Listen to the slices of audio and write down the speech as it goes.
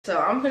So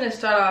I'm gonna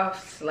start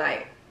off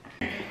like,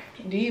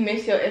 do you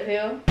miss your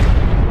FL?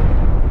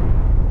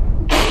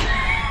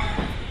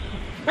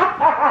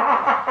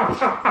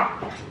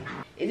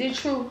 Is it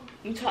true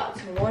you talked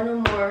to one or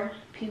more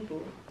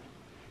people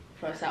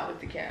from South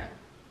with the Cab?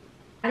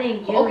 I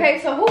didn't get Okay,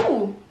 so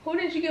who? Who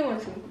did you get one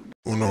to?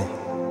 Uno.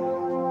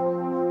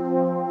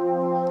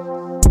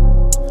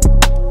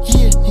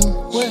 Yeah,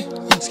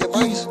 what? Skip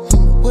ice.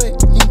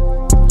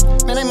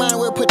 What? Man, they might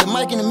well put the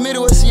mic in the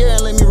middle of Sierra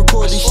and let me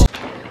record this shit.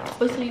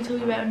 What's up, YouTube?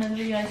 We back with another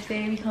video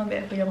today. We come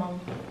back for your mama.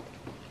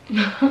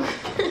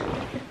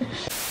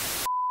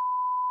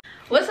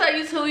 What's up,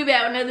 YouTube? We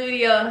back with another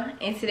video,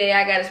 and today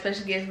I got a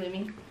special guest with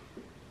me.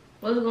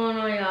 What's going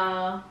on,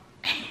 y'all?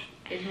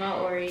 It's my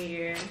Ori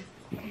here.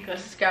 Go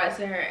subscribe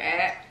to her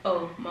at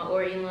My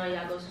Ori in law.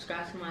 Y'all go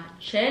subscribe to my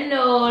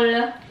channel.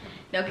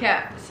 No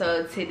cap.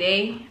 So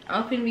today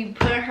I'm finna be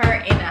putting her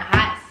in a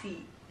hot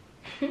seat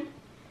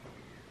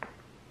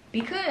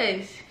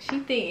because she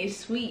think it's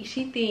sweet.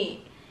 She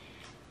think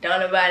don't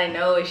nobody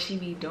know what she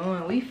be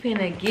doing. We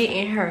finna get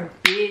in her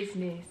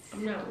business.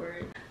 I'm not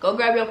worried. Go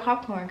grab your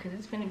popcorn because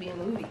it's finna be a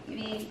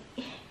movie.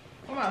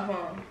 Where my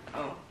phone?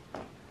 Oh.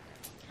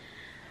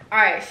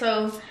 Alright,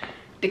 so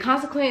the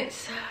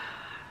consequence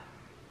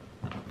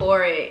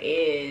for it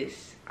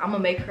is I'm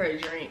gonna make her a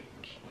drink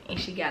and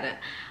she gotta,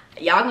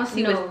 y'all gonna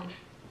see what,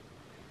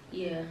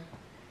 yeah,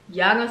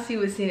 y'all gonna see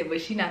what's in it,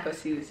 but she not gonna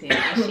see what's in it,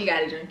 and she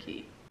gotta drink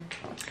it.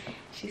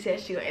 She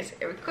said she gonna answer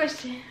every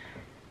question.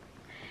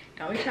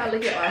 Don't be trying to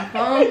look at my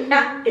phone.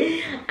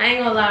 I ain't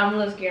gonna lie, I'm a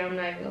little scared. I'm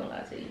not even gonna lie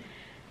to you.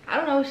 I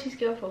don't know what she's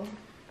scared for,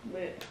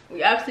 but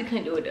we obviously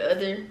couldn't do it the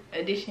other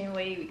edition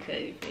way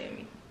because, you feel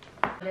me?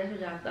 That's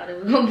what y'all thought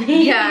it was gonna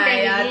be.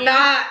 Yeah,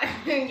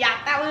 y'all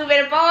thought we were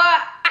better for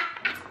it.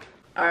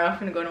 Alright, I'm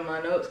finna go to my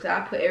notes because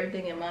I put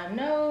everything in my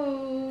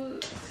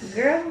notes.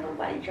 Girl,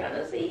 nobody trying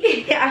to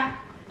see. Yeah.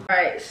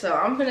 Alright, so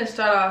I'm gonna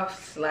start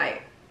off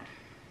like,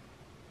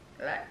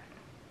 alright?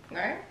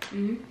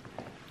 Mm-hmm.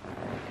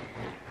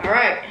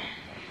 Alright.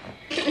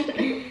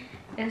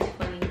 That's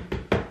funny.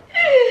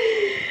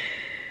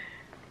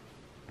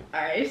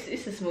 Alright,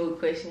 it's a smooth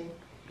question.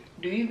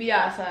 Do you be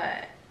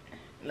outside?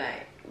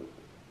 Like,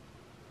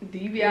 do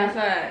you be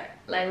outside?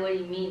 Like, what do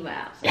you mean by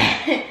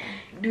outside?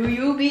 Do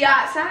you be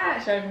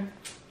outside, Shirley?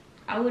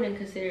 I wouldn't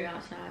consider it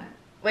outside.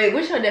 Wait,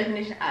 what's your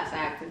definition of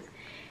outside? Because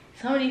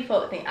some of these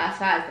folks think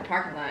outside is the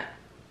parking lot.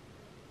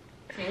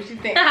 So what you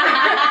think?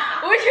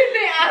 What you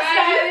think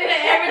outside is?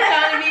 Every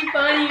time to be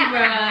funny,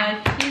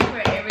 bruh. She's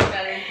forever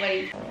trying to be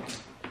funny.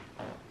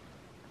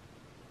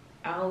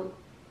 Out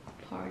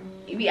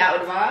partying. You be out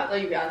with the vibes or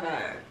you be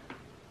outside?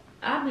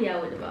 I'll be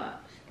out with the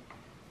vibes.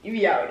 You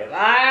be out with the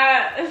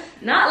vibes?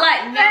 Not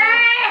like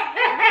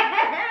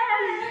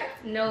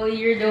no,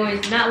 you're doing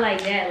it's not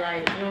like that.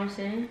 Like, you know what I'm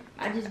saying?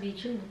 I just be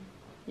chilling,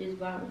 just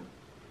vibing.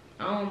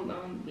 I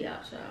don't be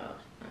outside.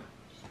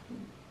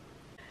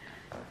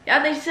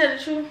 Y'all think she said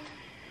the truth?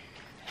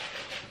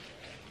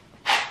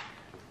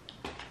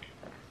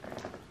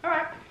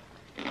 Alright.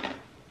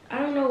 I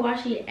don't know why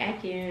she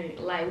acting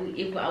like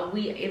if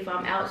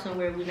I'm out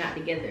somewhere we're not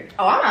together.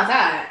 Oh, I'm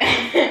outside.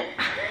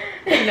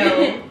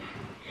 No.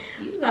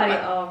 You got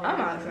it all.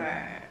 I'm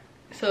outside.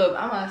 So if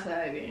I'm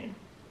outside then.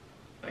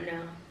 Or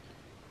no.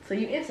 So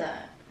you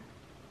inside?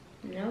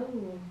 No.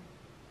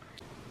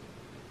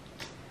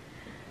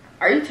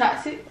 Are you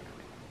toxic?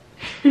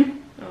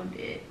 I'm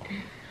dead.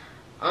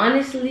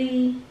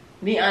 Honestly.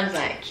 Be honest,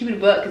 like, keep it a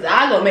buck, because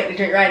I'll go make the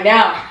drink right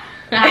now.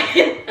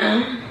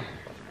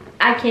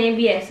 I can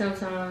be at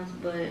sometimes,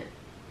 but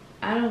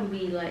I don't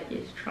be like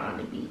just trying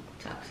to be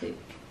toxic.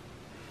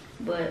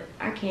 But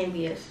I can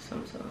be at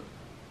sometimes.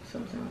 I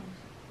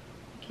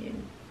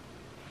can.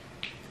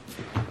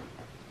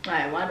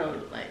 Like, why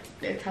don't, like,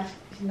 that toxic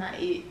is not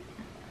it?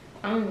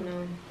 I don't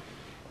know.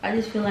 I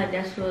just feel like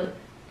that's what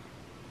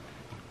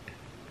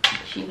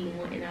she be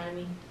wanting out of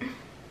me.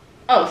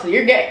 Oh, so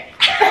you're gay.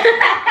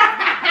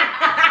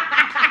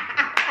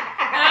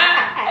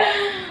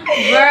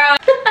 Girl.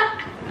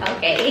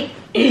 Okay.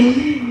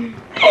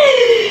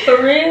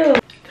 For real.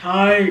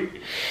 Tight.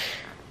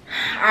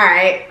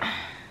 Alright.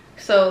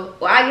 So,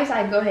 well, I guess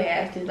I can go ahead and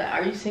ask this. Like,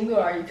 are you single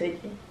or are you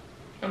taking?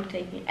 I'm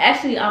taking.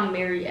 Actually, I'm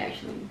married,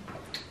 actually.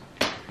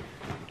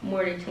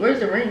 More than 10. Where's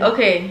the ring?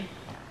 Okay.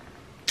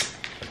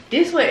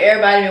 This is what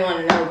everybody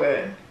want to know,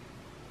 bro.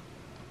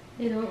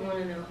 They don't want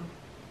to know.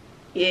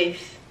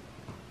 Yes.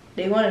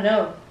 They want to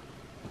know.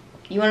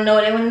 You want to know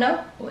what they want to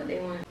know? What they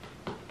want.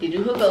 Did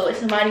you hook up with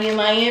somebody in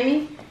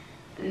Miami?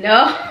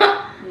 No.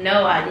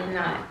 No, I did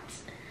not.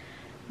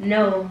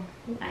 No,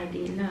 I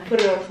did not.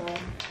 Put it on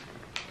someone.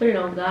 Put it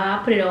on God.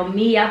 I put it on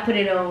me. I put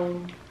it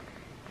on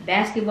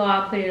basketball.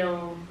 I put it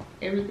on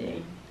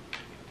everything.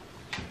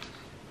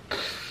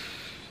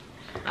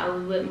 I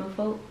was with my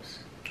folks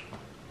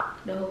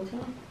the whole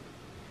time.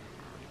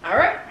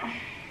 Alright.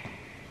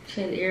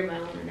 Since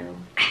everybody want to know.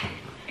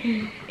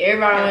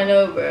 Everybody want to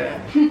know,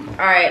 bro.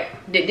 Alright.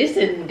 This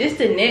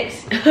the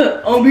next.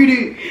 On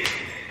BD.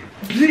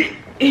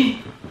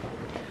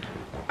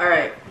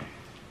 Alright.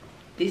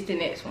 This the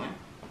next one.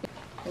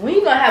 When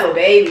you gonna have a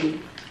baby?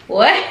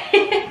 What?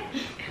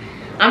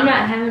 I'm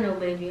not having no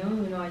baby. I don't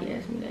even know why you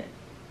asked me that.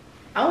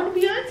 I want to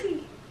be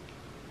auntie.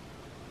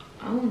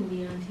 I want to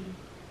be auntie.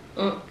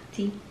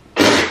 Auntie.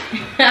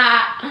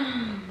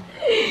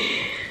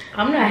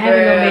 I'm not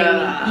having no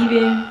baby.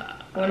 Even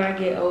when I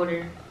get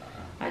older,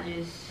 I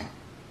just,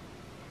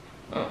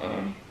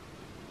 I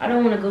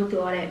don't want to go through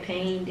all that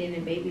pain. Then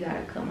the baby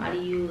gotta come out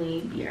of you and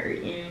you be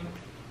hurting.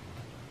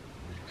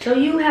 So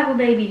you have a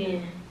baby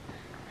then?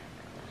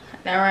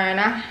 Not right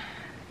now.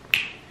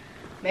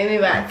 Maybe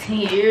about 10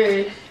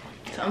 years.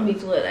 Some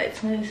people what, like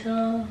 20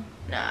 something?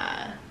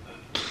 Nah.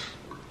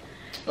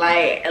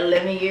 Like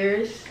 11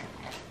 years.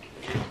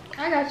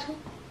 I got you.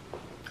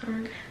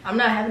 I'm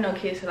not having no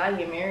kids till I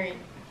get married.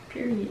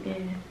 Period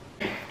then.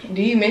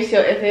 Do you miss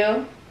your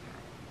FL?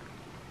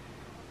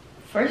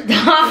 First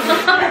off,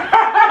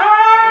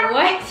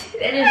 what?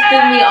 That just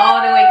threw me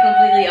all the way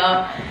completely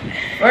off.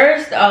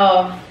 First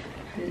off,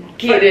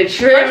 get the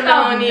trim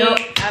on it.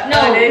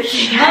 No,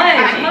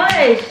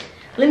 hush.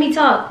 Let me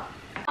talk.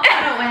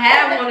 I don't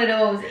have one of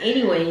those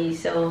anyway,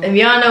 so. If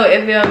y'all know what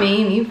FL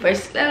mean, you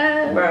first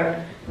love.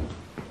 Bruh.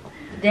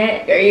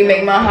 That girl, you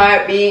make my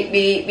heart beat,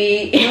 beat,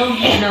 beat.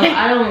 No,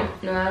 I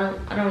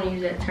don't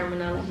use that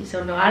terminology.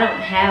 So no, I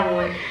don't have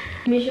one.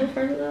 You miss your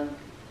first love?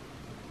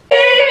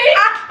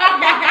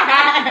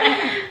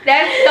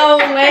 That's so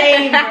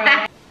lame,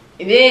 bro.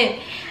 And then,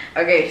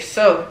 okay,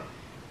 so,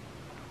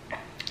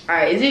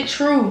 alright, is it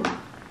true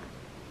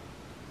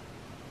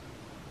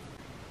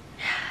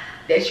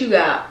that you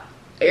got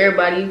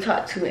everybody you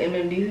talk to in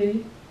MMD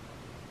City?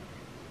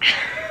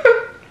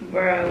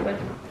 Bro, what?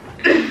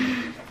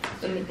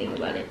 Let me think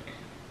about it.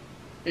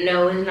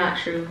 No, it's not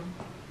true.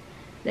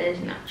 That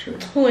is not true.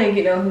 Who ain't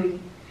get no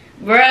hoodie?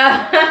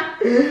 Bruh.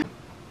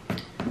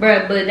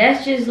 Bruh, but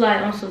that's just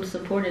like on some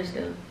supportive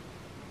stuff.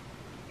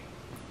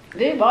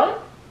 They bought it?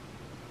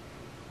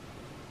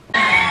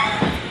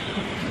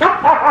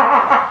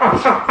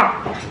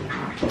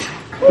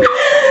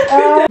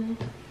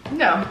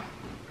 No.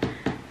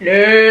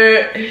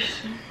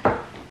 Yes.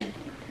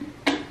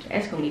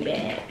 That's gonna be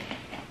bad.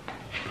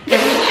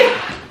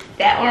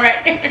 That one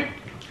right there.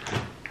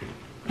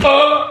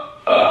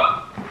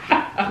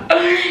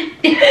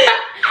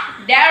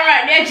 That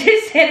right there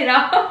just set it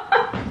off.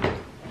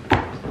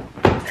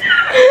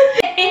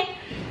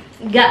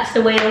 Got to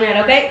wait on that,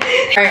 okay?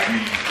 Alright,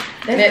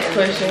 next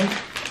question.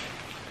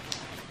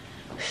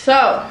 So,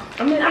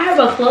 I mean, I have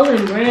a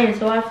clothing brand,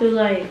 so I feel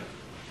like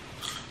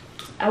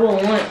I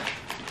won't want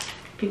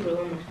people to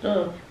want my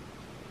stuff.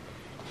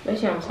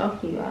 Especially when I'm talking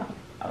to you,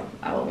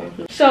 I would want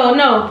to. So,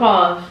 no,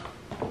 pause.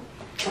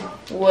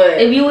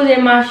 What? If you was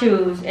in my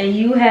shoes and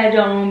you had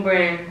your own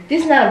brand.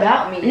 This is not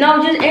about me.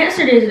 No, just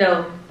answer this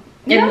though.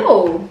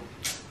 No.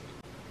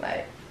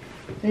 Like.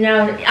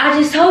 No, I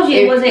just told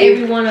you it wasn't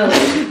every one of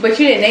them. But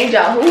you didn't name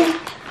drop who?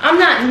 I'm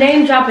not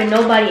name dropping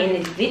nobody in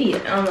this video.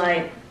 I'm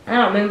like, I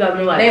don't name drop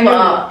nobody. Name them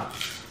all.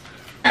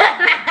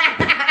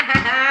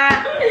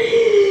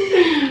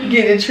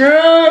 Get the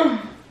trim.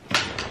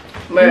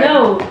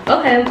 No.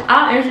 Okay,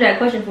 I'll answer that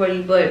question for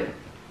you, but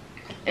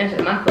answer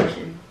my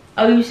question.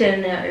 Oh, you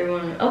said that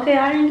everyone. Okay,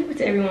 I didn't give it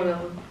to everyone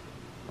though.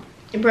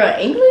 Bro,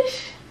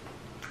 English?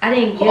 I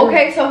didn't give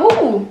okay, so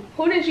who?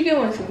 Who did you give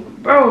one to?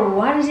 Bro,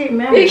 why does it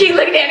matter? You keep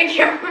looking at the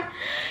camera.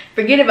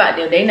 Forget about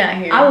them. They not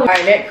here.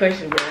 Alright, next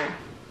question, bro.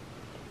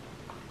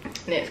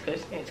 Next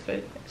question.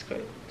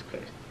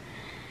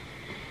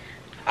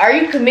 Are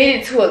you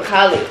committed to a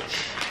college?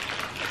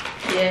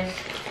 Yes.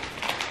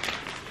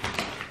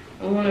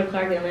 I want to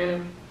Clark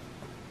Atlanta.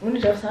 When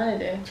did y'all sign it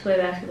there? To play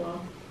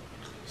basketball.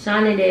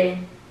 Sign it there.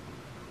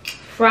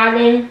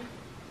 Friday,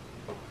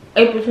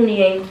 April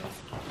 28th,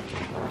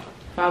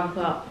 5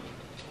 o'clock.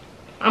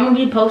 I'm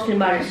gonna be posting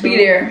about it soon. Be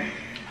there.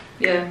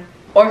 Yeah.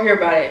 Or hear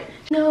about it.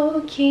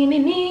 No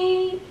kidding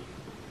me.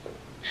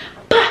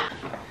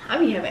 I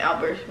be having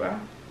outbursts, bro.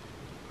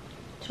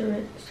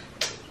 Tourette's.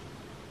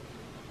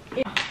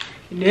 Yeah.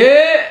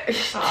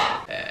 Next.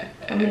 How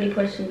many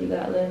questions you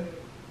got left?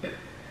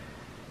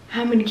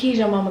 How many kids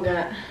your mama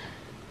got?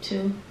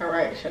 2.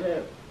 Alright, shut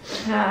up.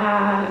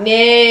 Ah.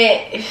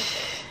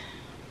 Next.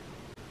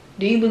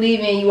 Do you believe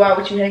in you are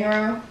what you hang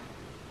around?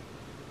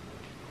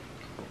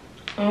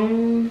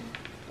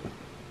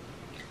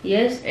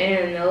 Yes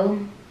and no.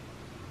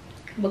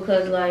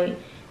 Because like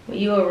when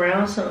you're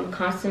around something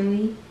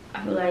constantly,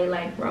 I feel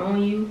like grow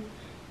on you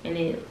and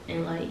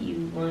like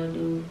you wanna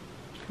do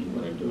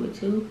it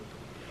too.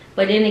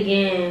 But then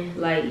again,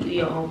 like you're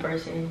your own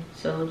person.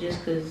 So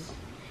just cause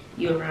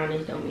you're around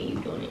it don't mean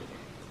you're doing it.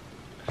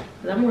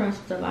 Cause I'm around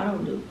some stuff I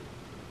don't do.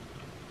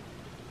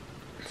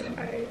 So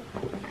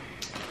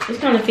it's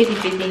kind of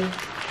 50-50,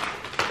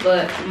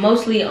 but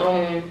mostly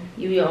on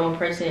you your own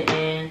person,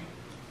 and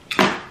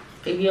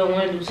if you don't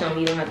want to do something,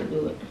 you don't have to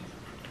do it.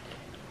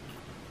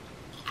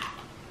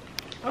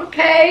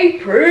 Okay,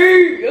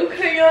 pretty.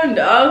 Okay, young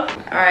dog.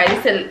 All right,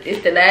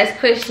 it's the last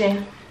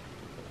question.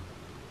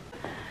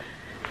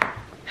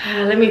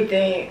 Let me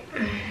think.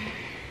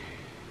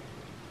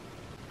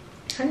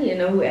 I need to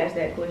know who asked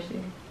that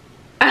question.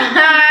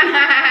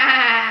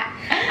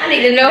 I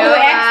need to know who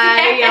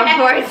asked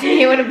I'm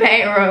 14 with a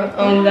bankroll.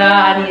 Oh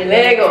God, I need to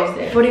Let it go.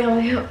 that. 40 on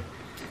the hip.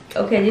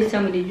 Okay, just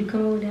tell me, did you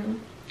come over with that one?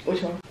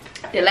 Which one?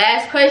 The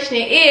last question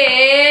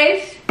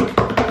is...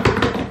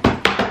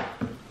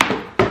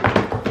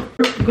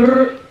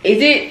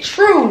 Is it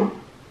true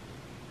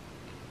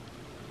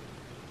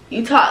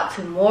you talk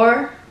to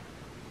more...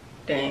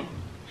 Dang.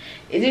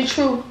 Is it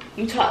true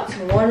you talk to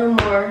one or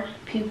more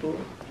people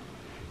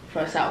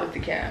from South with the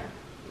Cab?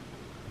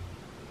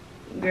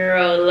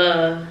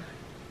 Girl,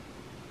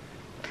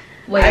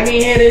 wait. I can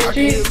hear the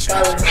streets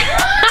calling.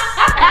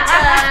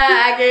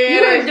 I can You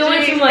hear were the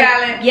doing streets too much.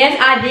 calling. Yes,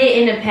 I did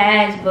in the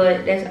past,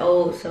 but that's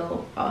old,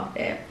 so off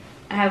that.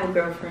 I have a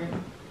girlfriend.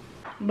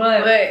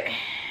 But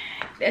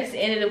that's the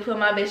end of the Put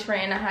My Best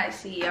Friend in the Hot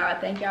Seat, y'all.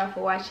 Thank y'all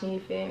for watching. You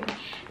feel me?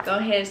 Go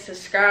ahead and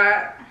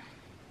subscribe.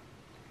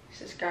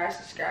 Subscribe.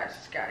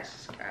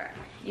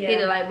 yeah. Hit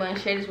the like button.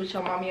 Share this with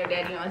your mommy, your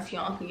daddy, your auntie,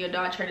 your uncle, your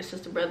dog, trainer,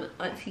 sister, brother,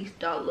 auntie,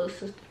 dog, little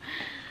sister.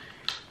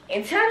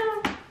 And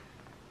tell them,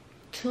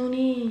 tune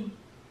in.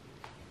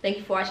 Thank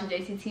you for watching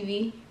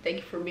JCTV. Thank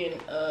you for being,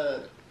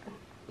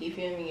 you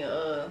feel me,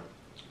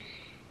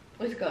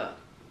 what's it called?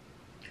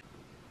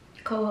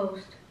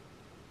 Co-host.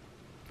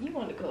 You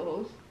want the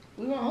co-host.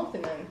 We weren't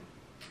hosting nothing.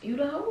 You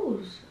the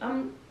host.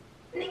 I'm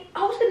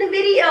hosting the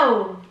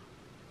video.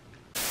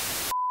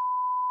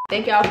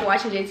 Thank y'all for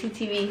watching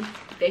JCTV.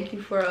 Thank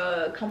you for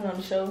coming on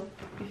the show.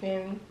 You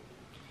feel me?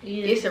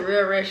 Yeah. It's a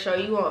real show.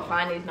 You won't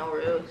find this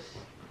nowhere else.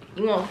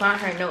 You won't find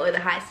her in no other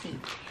hot seat.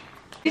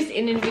 This is the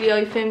end of the video,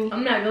 you feel me?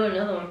 I'm not doing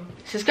another one.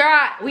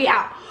 Subscribe. We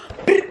out.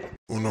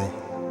 Uno.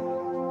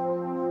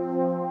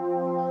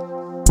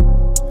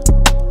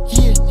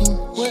 Yeah,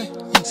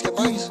 what? Skip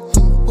ice.